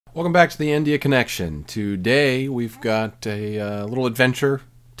Welcome back to the India Connection. Today we've got a little adventure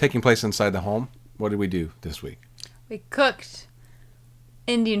taking place inside the home. What did we do this week? We cooked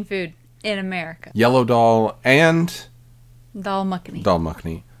Indian food in America. Yellow dal and Dal makhani. dal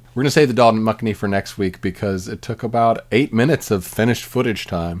makhani. We're going to save the dal makhani for next week because it took about 8 minutes of finished footage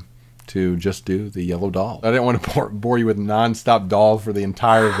time to just do the yellow dal. I didn't want to bore you with non-stop dal for the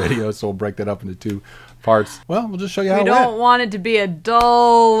entire video, so we'll break that up into 2 parts. Well, we'll just show you how it went. We don't want it to be a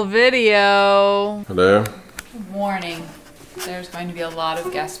dull video. Hello. Warning, there's going to be a lot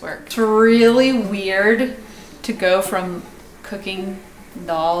of guesswork. It's really weird to go from cooking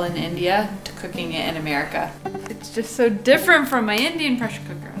dal in India to cooking it in America. It's just so different from my Indian pressure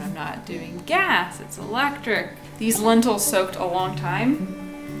cooker. And I'm not doing gas, it's electric. These lentils soaked a long time,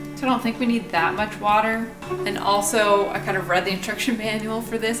 so I don't think we need that much water. And also, I kind of read the instruction manual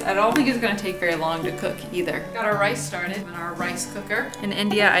for this. I don't think it's gonna take very long to cook either. Got our rice started in our rice cooker. In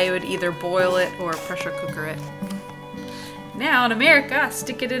India, I would either boil it or pressure cooker it. Now in America,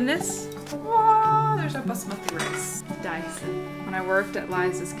 stick it in this. Whoa, there's our basmati rice. Dyson. When I worked at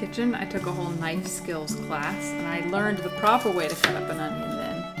Liza's Kitchen, I took a whole knife skills class, and I learned the proper way to cut up an onion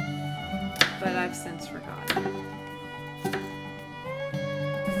then. But I've since forgotten.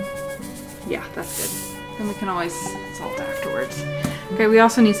 Yeah, that's good. Then we can always salt afterwards. Okay, we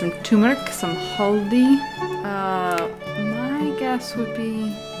also need some turmeric, some haldi. My guess would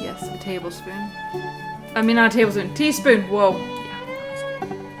be, yes, a tablespoon. I mean, not a tablespoon, teaspoon. Whoa.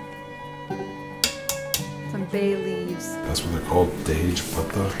 Some bay leaves. That's what they're called, dage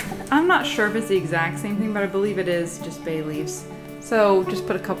patta. I'm not sure if it's the exact same thing, but I believe it is just bay leaves. So just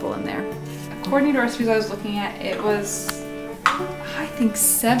put a couple in there. According to recipes I was looking at, it was, I think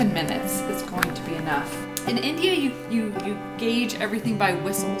 7 minutes is going to be enough. In India, you gauge everything by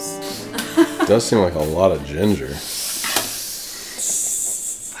whistles. It does seem like a lot of ginger.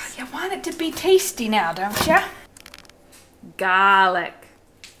 You want it to be tasty now, don't you? Garlic.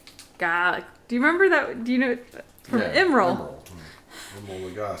 Garlic. Do you remember that? Do you know it from Emerald?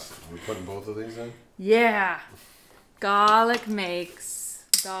 Emerald Lagasse. Are we putting both of these in? Yeah. Garlic makes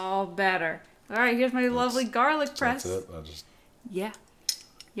dal better. All right, here's my lovely garlic press. That's it. I just. Yeah.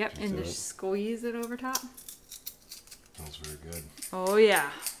 Yep, and just squeeze it over top. Smells very good. Oh yeah.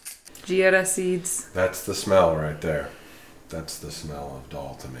 Jeera seeds. That's the smell right there. That's the smell of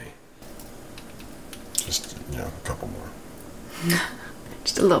dal to me. Just, a couple more.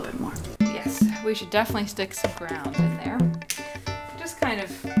 Just a little bit more. Yes, we should definitely stick some ground in there. Just kind of,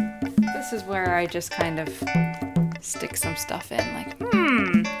 this is where I just kind of stick some stuff in. Like,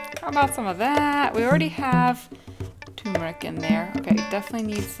 how about some of that? We already have turmeric in there. Okay,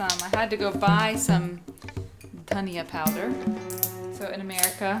 definitely need some. I had to go buy some dhania powder. So in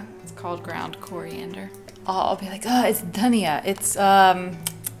America, it's called ground coriander. I'll be like, oh, it's dhania. It's,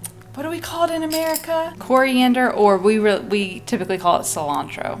 what do we call it in America? Coriander, or we typically call it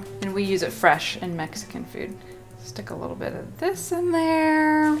cilantro. And we use it fresh in Mexican food. Stick a little bit of this in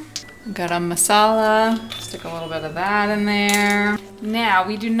there. Garam masala, stick a little bit of that in there. Now,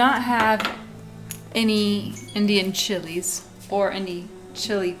 we do not have any Indian chilies or any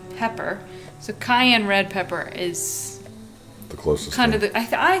chili pepper. So cayenne red pepper is the closest kind thing.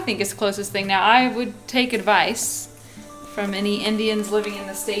 of I think it's the closest thing. Now, I would take advice from any Indians living in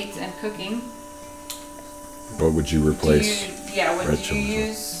the States and cooking. What would you replace? Would you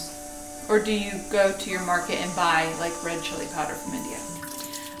use, or do you go to your market and buy like red chili powder from India?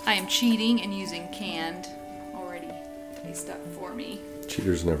 I am cheating and using canned, already pieced up for me.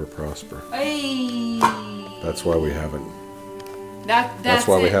 Cheaters never prosper. Hey! That's why we haven't. That's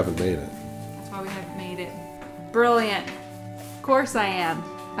why we it. haven't made it. That's why we haven't made it. Brilliant. Of course I am.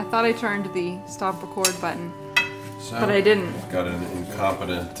 I thought I turned the stop record button. So, but I didn't. We've got an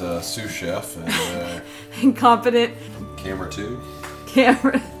incompetent sous chef and incompetent camera 2.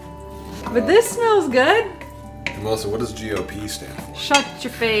 Camera. But this smells good. And Melissa, what does GOP stand for? Shut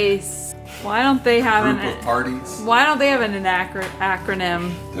your face. Why don't they have Group of parties? Why don't they have an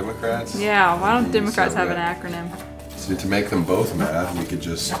acronym? Democrats? Yeah, why don't Democrats have an acronym? So to make them both mad, we could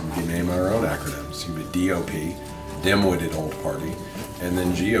name our own acronyms. You could be DOP, dim-witted old party, and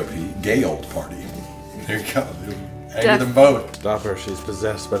then GOP, gay old party. There you go. Anger them both. Stop her. She's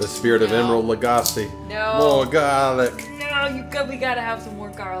possessed by the spirit of Emerald Lagasse. No. More garlic. No, we gotta have some more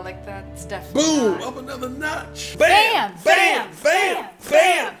garlic. That's definitely Boom! not. Up another notch. Bam! Bam! Bam!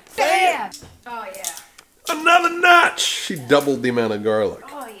 Bam! Bam! Oh yeah. Another notch. She doubled the amount of garlic.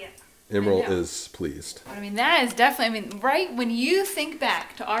 Oh yeah. Emerald is pleased. I mean, that is definitely, right when you think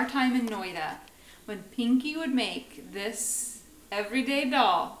back to our time in Noida, when Pinky would make this everyday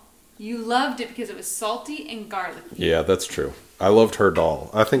dal, You loved it because it was salty and garlicky. Yeah, that's true. I loved her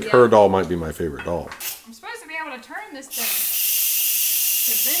doll. I think her doll might be my favorite doll. I'm supposed to be able to turn this thing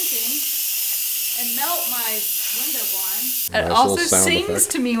to venting and melt my window blind. It Nice also little sound sings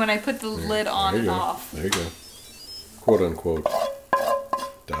effect. to me when I put the lid on and off. There you go. Quote unquote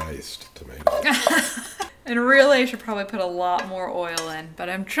diced tomato. And really, I should probably put a lot more oil in, but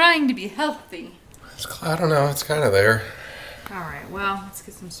I'm trying to be healthy. I don't know. It's kind of there. All right, well, let's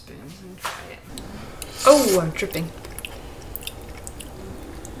get some spoons and try it. Oh, I'm tripping.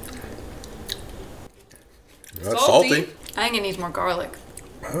 That's salty. I think it needs more garlic.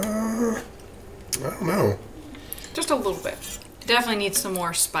 I don't know. Just a little bit. It definitely needs some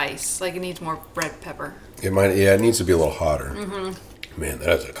more spice. Like it needs more red pepper. It might. Yeah, it needs to be a little hotter. Mm-hmm. Man,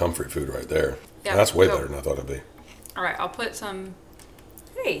 that's a comfort food right there. Yeah, that's way better than I thought it'd be. All right, I'll put some.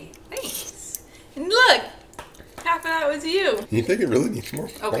 Hey, thanks. And look, half of that was you. You think it really needs more?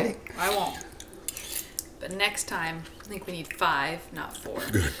 Okay, I won't. But next time, I think we need 5, not 4.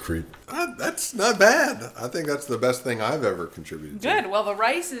 Good grief. That's not bad. I think that's the best thing I've ever contributed to. Good. Well, the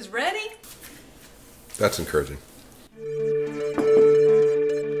rice is ready. That's encouraging.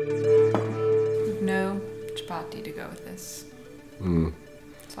 No chapati to go with this.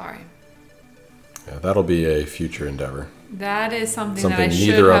 Sorry. Yeah, that'll be a future endeavor. That is something that I Something should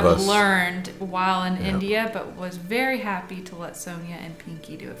neither of have us- learned while in India, but was very happy to let Sonia and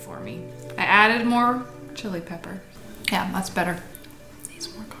Pinky do it for me. I added more chili pepper. Yeah, that's better.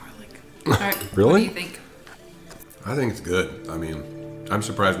 Needs more garlic. All right. Really? What do you think? I think it's good. I mean, I'm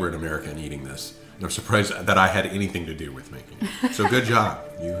surprised we're in America and eating this. And I'm surprised that I had anything to do with making it. So good job.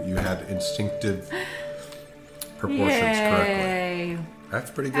 You had instinctive proportions correctly. Yay. That's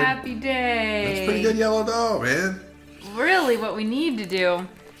pretty good. Happy day. That's pretty good yellow dough, man. Really, what we need to do,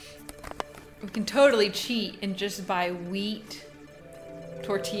 we can totally cheat and just buy wheat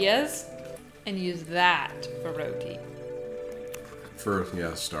tortillas and use that for roti. For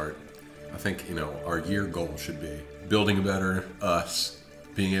start. I think, our year goal should be building a better us,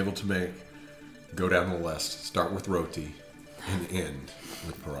 being able to go down the list, start with roti, and end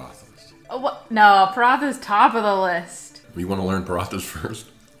with parathas. Oh, what? No, paratha's top of the list. You want to learn parathas first?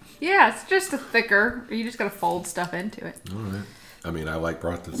 Yeah, it's just a thicker. You just gotta fold stuff into it. All right. I mean, I like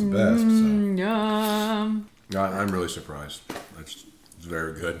parathas the best, so. Yum. I'm really surprised. It's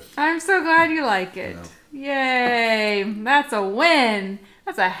very good. I'm so glad you like it. Yay! That's a win.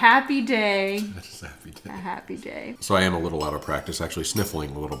 That's a happy day. That's a happy day. A happy day. So I am a little out of practice, actually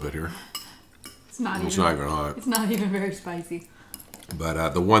sniffling a little bit here. It's not It's even. not gonna hot. It's not even very spicy. But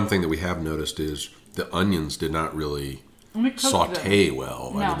the one thing that we have noticed is the onions did not really saute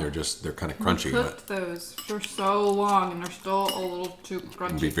well. No. I mean, they're kind of crunchy. Cooked those for so long, and they're still a little too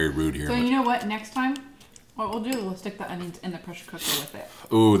crunchy. Be very rude here. So but- you know what? Next time, what we'll do is we'll stick the onions in the pressure cooker with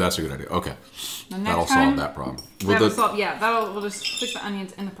it. Ooh, that's a good idea. Okay, The next that'll time, solve that problem. Well, we'll just stick the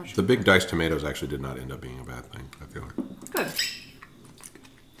onions in the pressure the cooker. big diced tomatoes actually did not end up being a bad thing. I feel like. Good.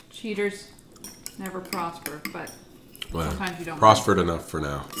 Cheaters never prosper, but Well, sometimes you don't. prospered enough for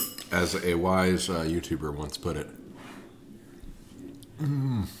now, as a wise YouTuber once put it.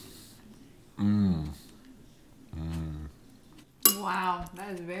 Wow, that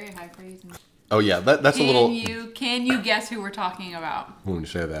is very high praise. Oh yeah, that's a little. Can you guess who we're talking about When you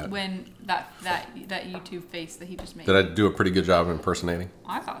say that, when that YouTube face that he just made? did I do a pretty good job of impersonating?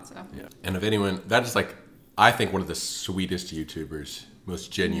 I thought so. Yeah. And if anyone, that is I think one of the sweetest YouTubers,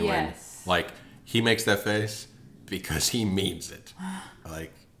 most genuine. Yes. Like, he makes that face because he means it.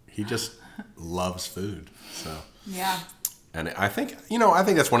 Like, he just loves food. So. Yeah. And I think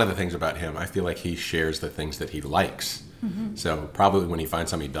that's one of the things about him. I feel like he shares the things that he likes. Mm-hmm. So probably when he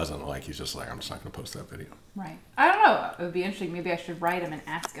finds something he doesn't like, he's just like, I'm just not going to post that video. Right. I don't know. It would be interesting. Maybe I should write him and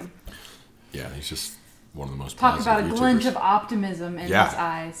ask him. Yeah, he's just one of the most Talk positive about a YouTubers. glint of optimism in his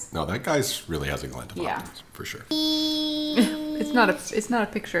eyes. No, that guy's really has a glint of optimism, for sure. It's not a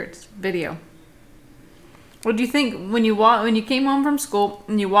picture. It's video. What do you think when you came home from school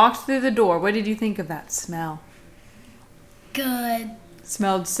and you walked through the door? What did you think of that smell? Good.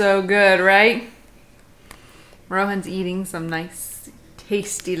 Smelled so good, right? Rohan's eating some nice,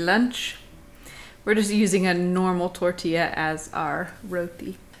 tasty lunch. We're just using a normal tortilla as our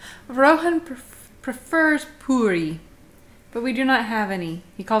roti. Rohan prefers puri, but we do not have any.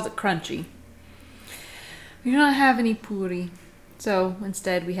 He calls it crunchy. We do not have any puri, so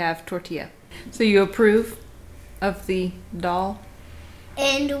instead we have tortilla. So you approve of the dal?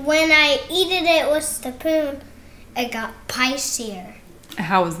 And when I eated it with spoon, it got spicier.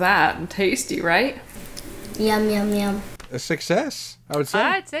 How was that? Tasty, right? Yum, yum, yum. a success, I would say.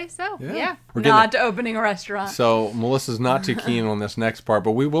 I'd say so. Yeah. We're getting Not opening a restaurant. So Melissa's not too keen on this next part,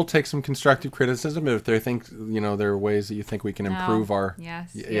 but we will take some constructive criticism if there there are ways that you think we can improve our.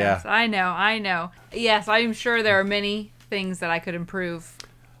 Yes. Yeah. Yes. I know. Yes, I'm sure there are many things that I could improve.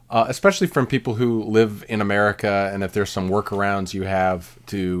 Especially from people who live in America, and if there's some workarounds you have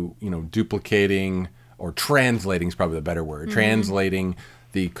to, duplicating or translating is probably the better word, translating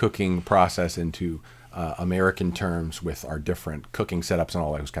the cooking process into American terms with our different cooking setups and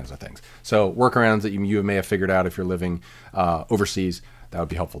all those kinds of things. So workarounds that you may have figured out if you're living overseas, that would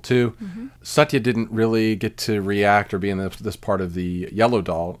be helpful too. Satya didn't really get to react or be in this part of the Yellow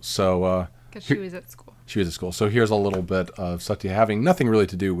Doll, so Because she was at school. She was at school. So here's a little bit of Satya having nothing really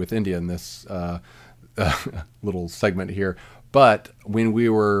to do with India in this little segment here. But when we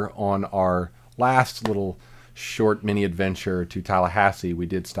were on our last little short mini adventure to Tallahassee, we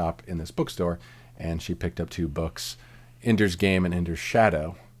did stop in this bookstore, and she picked up 2 books, Ender's Game and Ender's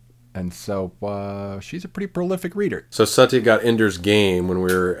Shadow. And so she's a pretty prolific reader. So Satya got Ender's Game when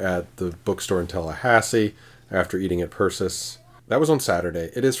we were at the bookstore in Tallahassee after eating at Persis. That was on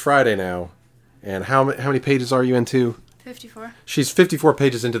Saturday. It is Friday now. And how many pages are you into? 54. She's 54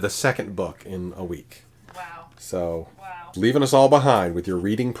 pages into the second book in a week. Wow. So, leaving us all behind with your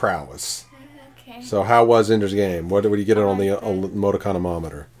reading prowess. Okay. So how was Ender's Game? What did you get it on the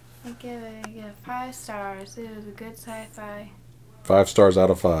emoticonometer? I give it 5 stars. It was a good sci-fi. 5 stars out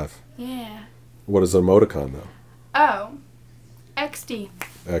of 5. Yeah. What is emoticon though? Oh, XD.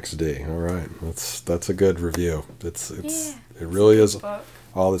 XD. All right, that's a good review. It It's really a is good book.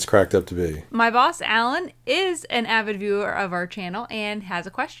 all it's cracked up to be. My boss, Alan, is an avid viewer of our channel and has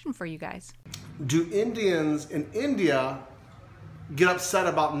a question for you guys. Do Indians in India get upset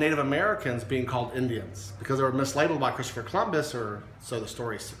about Native Americans being called Indians because they were mislabeled by Christopher Columbus, or so the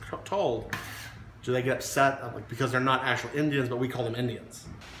story's told? Do they get upset because they're not actual Indians, but we call them Indians?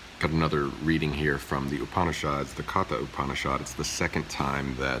 Got another reading here from the Upanishads, the Katha Upanishad. It's the second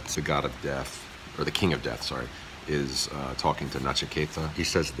time that the god of death, or the king of death, sorry, is talking to Nachiketa. He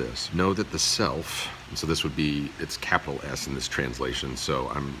says this: know that the self, and so this would be, it's capital S in this translation,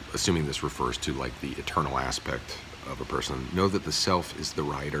 so I'm assuming this refers to like the eternal aspect of a person. Know that the self is the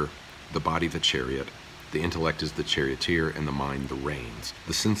rider, the body the chariot, the intellect is the charioteer, and the mind the reins.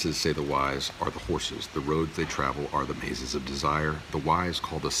 The senses, say the wise, are the horses. The roads they travel are the mazes of desire. The wise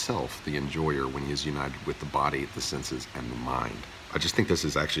call the self the enjoyer when he is united with the body, the senses, and the mind. I just think this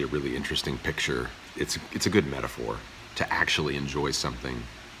is actually a really interesting picture. It's a good metaphor. To actually enjoy something,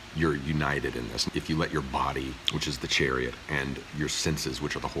 you're united in this. If you let your body, which is the chariot, and your senses,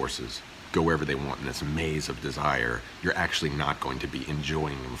 which are the horses, go wherever they want in this maze of desire, you're actually not going to be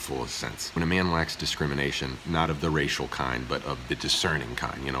enjoying in the fullest sense. When a man lacks discrimination, not of the racial kind, but of the discerning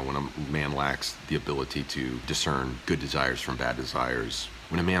kind, when a man lacks the ability to discern good desires from bad desires,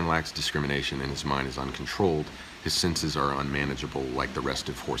 when a man lacks discrimination and his mind is uncontrolled, his senses are unmanageable like the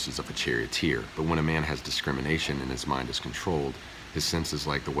restive horses of a charioteer. But when a man has discrimination and his mind is controlled, his senses,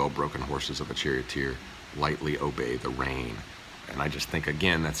 like the well-broken horses of a charioteer, lightly obey the rein. And I just think,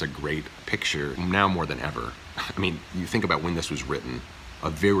 again, that's a great picture, now more than ever. I mean, you think about when this was written,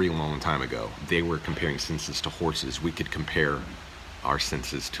 a very long time ago, they were comparing senses to horses. We could compare our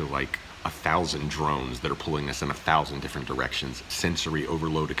senses to like 1,000 drones that are pulling us in 1,000 different directions, sensory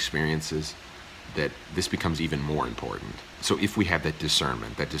overload experiences, that this becomes even more important. So if we have that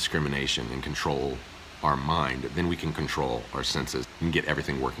discernment, that discrimination, and control our mind, then we can control our senses and get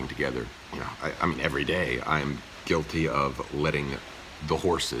everything working together. I mean, every day I'm guilty of letting the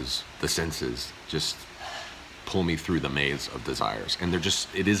horses, the senses, just pull me through the maze of desires. And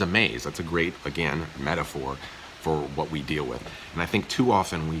it is a maze. That's a great, again, metaphor for what we deal with. And I think too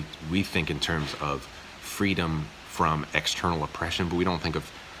often we think in terms of freedom from external oppression, but we don't think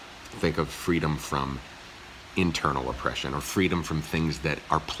of freedom from internal oppression, or freedom from things that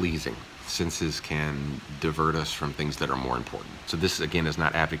are pleasing. Senses can divert us from things that are more important. So this, again, is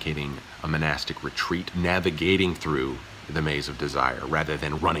not advocating a monastic retreat, navigating through the maze of desire rather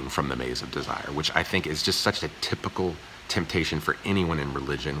than running from the maze of desire, which I think is just such a typical temptation for anyone in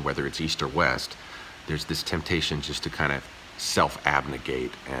religion, whether it's East or West. There's this temptation just to kind of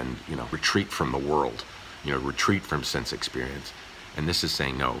self-abnegate and, retreat from the world, retreat from sense experience. And this is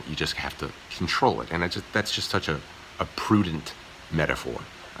saying, no, you just have to control it. And that's just such a prudent metaphor.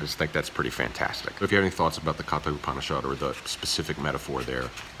 I just think that's pretty fantastic. If you have any thoughts about the Katha Upanishad or the specific metaphor there,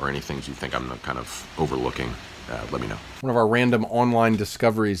 or any things you think I'm kind of overlooking, let me know. One of our random online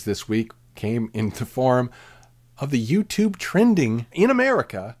discoveries this week came in the form of the YouTube trending in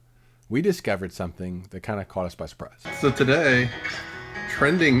America. We discovered something that kind of caught us by surprise. So today,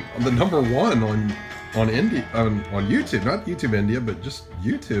 trending the number 1 on on YouTube, not YouTube India, but just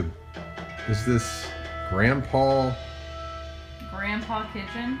YouTube, is this Grandpa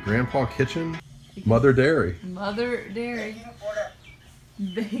Kitchen, Mother Dairy. Mother Dairy.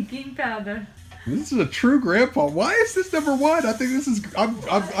 Baking powder. This is a true grandpa. Why is this #1? I think this is,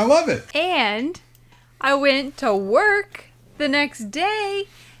 I love it. And I went to work the next day,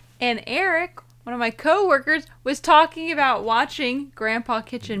 and Eric, one of my co-workers, was talking about watching Grandpa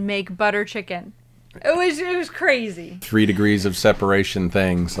Kitchen make butter chicken. It was crazy. 3 degrees of separation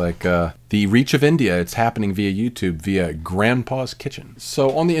things, like the reach of India. It's happening via YouTube, via Grandpa's Kitchen.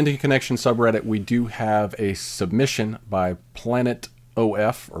 So on the India Connection subreddit, we do have a submission by Planet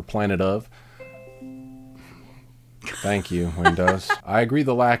OF, or Planet of. Thank you, Windows. I agree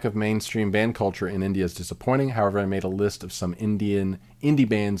the lack of mainstream band culture in India is disappointing. However, I made a list of some indie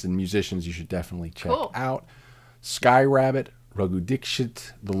bands and musicians you should definitely check out. Sky Rabbit, Raghu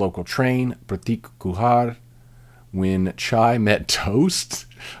Dixit, The Local Train, Pratik Kuhar, When Chai Met Toast.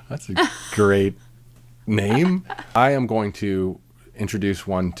 That's a great name. I am going to introduce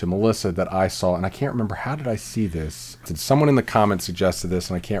one to Melissa that I saw, and I can't remember, how did I see this? Someone in the comments suggested this,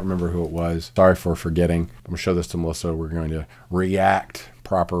 and I can't remember who it was. Sorry for forgetting. I'm going to show this to Melissa. We're going to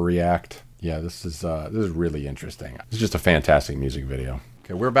proper react. Yeah, this is really interesting. This is just a fantastic music video.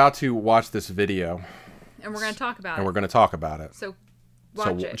 Okay, we're about to watch this video. And we're going to talk about it. And we're going to talk about it. So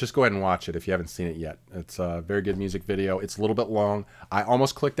watch it. Just go ahead and watch it if you haven't seen it yet. It's a very good music video. It's a little bit long. I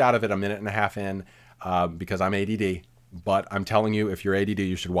almost clicked out of it a minute and a half in because I'm ADD. But I'm telling you, if you're ADD,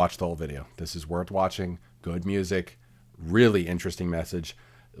 you should watch the whole video. This is worth watching. Good music. Really interesting message.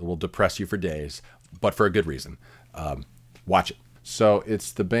 It will depress you for days, but for a good reason. Watch it. So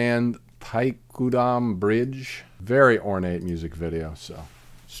it's the band Thaikudam Bridge. Very ornate music video. So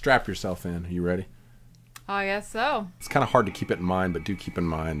strap yourself in. Are you ready? I guess so. It's kind of hard to keep it in mind, but do keep in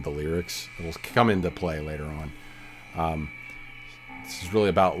mind the lyrics. It will come into play later on. This is really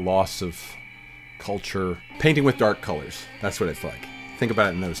about loss of culture. Painting with dark colors. That's what it's like. Think about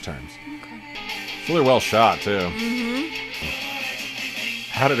it in those terms. Okay. It's really well shot, too. Mm-hmm.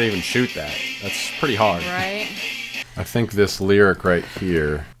 How did they even shoot that? That's pretty hard. Right. I think this lyric right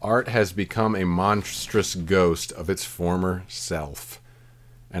here. Art has become a monstrous ghost of its former self.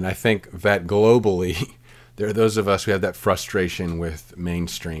 And I think that globally, there are those of us who have that frustration with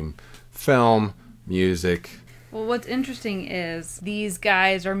mainstream film, music. Well, what's interesting is these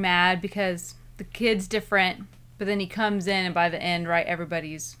guys are mad because the kid's different, but then he comes in, and by the end, right,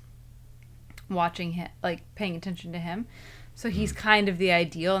 everybody's watching him, like paying attention to him. So he's kind of the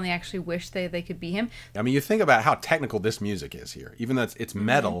ideal, and they actually wish they could be him. I mean, you think about how technical this music is here. Even though it's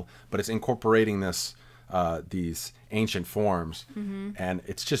metal, but it's incorporating these ancient forms, and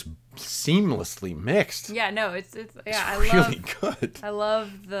it's just seamlessly mixed. Yeah, no, it's really good. I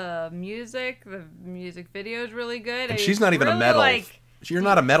love the music. The music video is really good. And she's not even really a metal. You're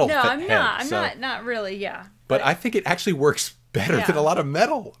not a metal No, I'm head, not. I'm so. not really. Yeah. But I think it actually works better than a lot of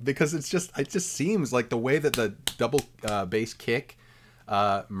metal because it just seems like the way that the double bass kick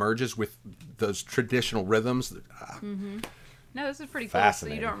merges with those traditional rhythms. No, this is pretty cool. So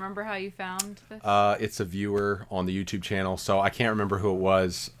you don't remember how you found this? It's a viewer on the YouTube channel, so I can't remember who it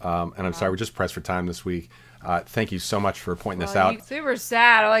was. And I'm sorry, we're just pressed for time this week. Thank you so much for pointing this out. Super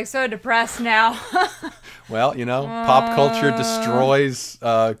sad. I'm like so depressed now. Well, you know, pop culture destroys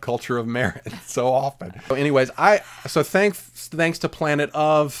culture of merit so often. So anyways, thanks to Planet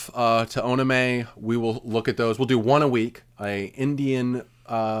of, to Oname. We will look at those. We'll do one a week. A Indian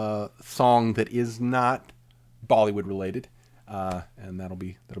song that is not Bollywood related. And that'll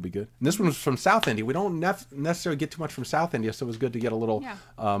be good. And this one was from South India. We don't necessarily get too much from South India, so it was good to get a little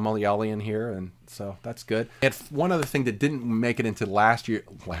Malayali in here, and so that's good. And one other thing that didn't make it into last year,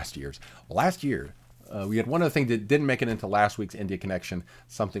 we had one other thing that didn't make it into last week's India Connection.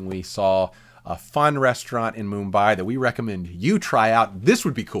 Something we saw, a fun restaurant in Mumbai that we recommend you try out. This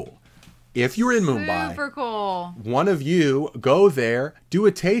would be cool. If you're in Mumbai, super cool. One of you go there, do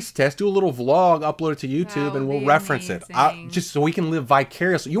a taste test, do a little vlog, upload it to YouTube, and we'll reference it. Just so we can live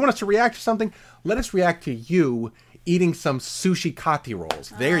vicariously. You want us to react to something? Let us react to you eating some sushi kati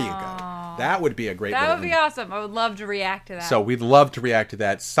rolls. There you go. That would be a great. That would be awesome. I would love to react to that. So we'd love to react to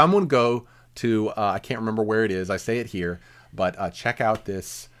that. Someone go to I can't remember where it is. I say it here, but check out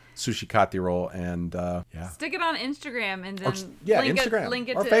this sushi kati roll and stick it on Instagram and then link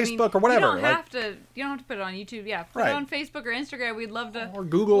it or to Facebook or whatever. You don't have to put it on YouTube. Yeah, put it on Facebook or Instagram. We'd love to, or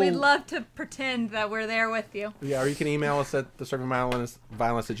Google. We'd love to pretend that we're there with you. Yeah, or you can email us at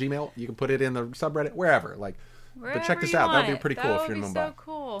TheSurfingViolinist@gmail. You can put it in the subreddit, wherever. But check this out. That'd be pretty cool if you're in Mumbai. So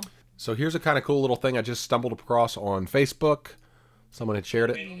cool. So here's a kind of cool little thing I just stumbled across on Facebook. Someone had shared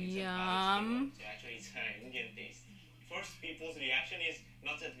it. Yum. Actually, it's an Indian taste. First, people's reaction is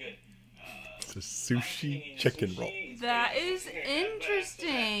not that good. It's a sushi chicken roll. That is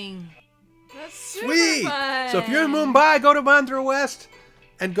interesting. That's super Sweet! fun. So if you're in Mumbai, go to Bandra West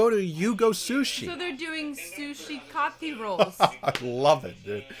and go to Yugo Sushi. So they're doing sushi kathi rolls. I love it,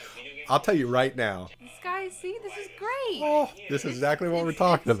 dude. I'll tell you right now. This guy, see, this is great. Oh, this is exactly what we're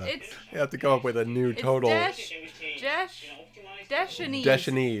talking about. You have to come up with a new total. Deshanese.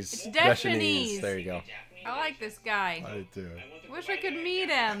 Deshanese. It's Deshanese. There you go. I like this guy. I do. Wish I could meet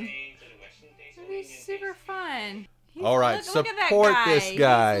him. It'd be super fun. All right, look at that support guy. this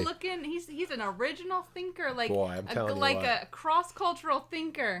guy. He's an original thinker, like Boy, I'm telling you like what. a cross-cultural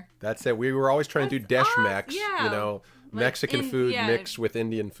thinker. That's it. We were always trying to do That's Desh-Mex, awesome. you know, Like Mexican food yeah. mixed with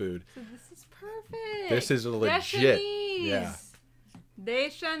Indian food. So this is perfect. This is legit. Deshanese. Yeah.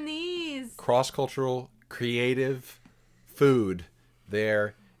 Deshanese. Cross-cultural, creative food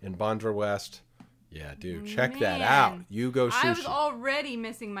there in Bandra West. Yeah, dude, check that out. Man. Yugo Sushi. I was already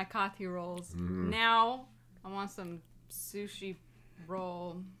missing my kathi rolls. Mm-hmm. Now I want some sushi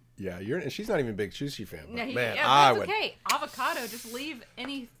roll. Yeah, she's not even a big sushi fan. But Yeah, man, yeah, I that's would. okay. Avocado, just leave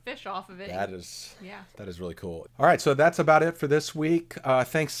any fish off of it. That is really cool. All right, so that's about it for this week.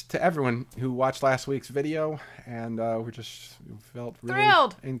 Thanks to everyone who watched last week's video, and we just felt really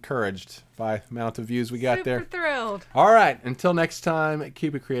Thrilled. encouraged by the amount of views we got there. Super thrilled. All right, until next time,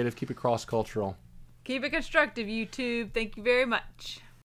 keep it creative, keep it cross-cultural. Keep it constructive, YouTube. Thank you very much.